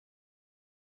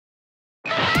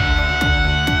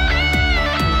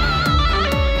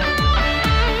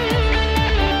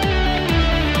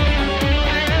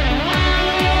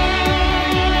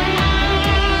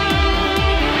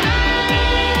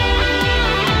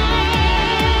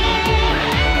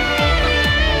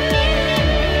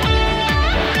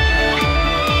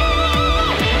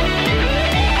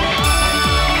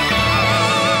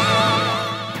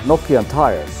Nokian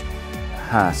tires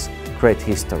has great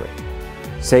history.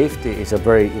 Safety is a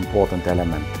very important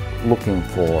element, looking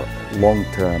for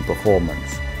long-term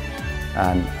performance.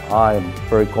 And I'm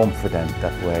very confident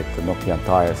that way the Nokian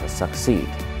tires have succeed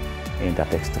in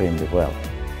that extremely well.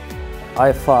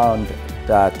 I found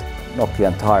that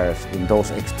Nokian tires in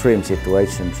those extreme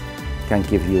situations can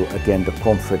give you again the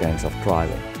confidence of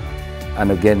driving. And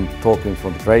again, talking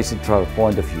from the racing driver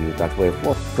point of view, that way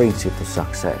what brings you to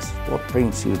success, what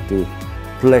brings you to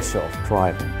pleasure of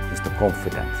driving is the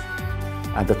confidence.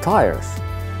 And the tires,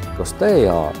 because they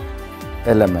are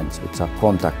elements which are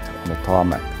contact on the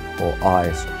tarmac or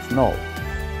ice or snow,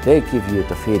 they give you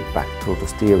the feedback through the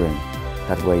steering,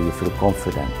 that way you feel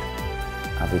confident.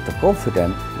 And with the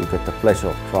confidence, you get the pleasure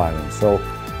of driving. So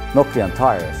Nokian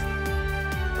tires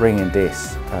bringing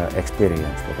this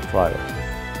experience for the driver.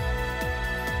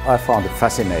 I found it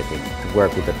fascinating to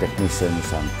work with the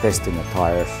technicians and testing the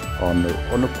tires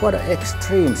on quite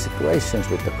extreme situations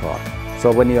with the car.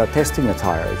 So when you are testing a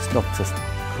tire, it's not just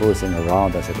cruising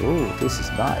around and saying, "Ooh, this is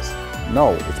nice."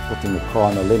 No, it's putting the car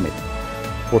on a limit,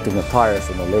 putting the tires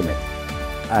on a limit.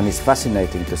 And it's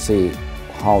fascinating to see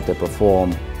how they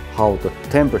perform, how the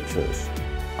temperatures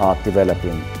are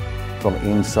developing from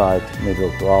inside,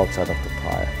 middle to outside of the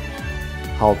tire,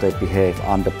 how they behave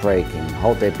under braking,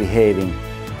 how they're behaving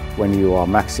when you are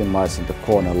maximizing the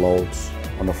corner loads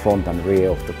on the front and rear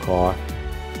of the car,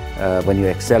 when you're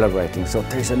accelerating. So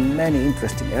there's many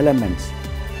interesting elements,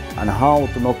 and how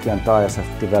the Nokian tires have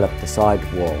developed the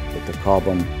sidewall with the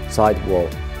carbon sidewall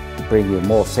to bring you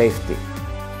more safety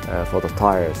for the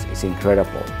tires is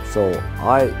incredible. So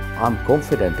I'm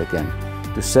confident again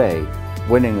to say,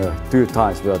 winning a 2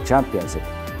 times world championship,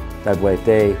 that way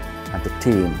they and the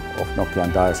team of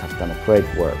Nokian tires have done a great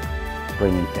work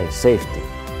bringing a safety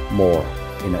more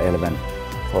in an element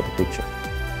for the picture.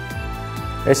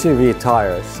 SUV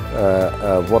tires,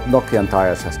 what Nokian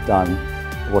tires has done,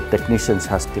 what technicians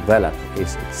has developed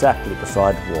is exactly the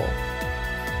sidewall,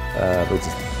 which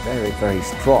is very, very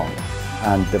strong.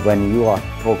 And when you are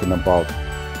talking about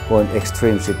going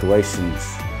extreme situations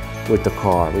with the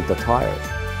car, with the tires,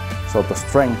 so the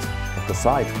strength of the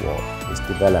sidewall is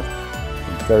developed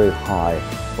in very high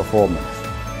performance.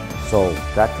 So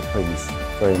that brings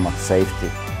very much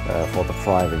safety for the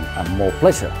driving and more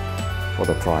pleasure for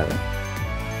the driving.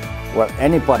 Well,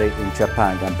 anybody in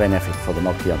Japan can benefit from the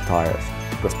Nokian tires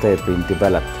because they've been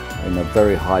developed in a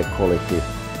very high quality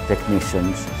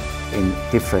technicians in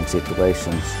different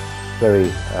situations, very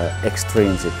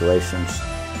extreme situations.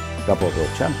 Double world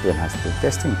champion has been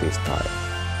testing these tires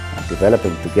and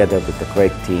developing together with the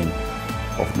great team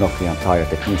of Nokian tire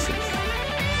technicians.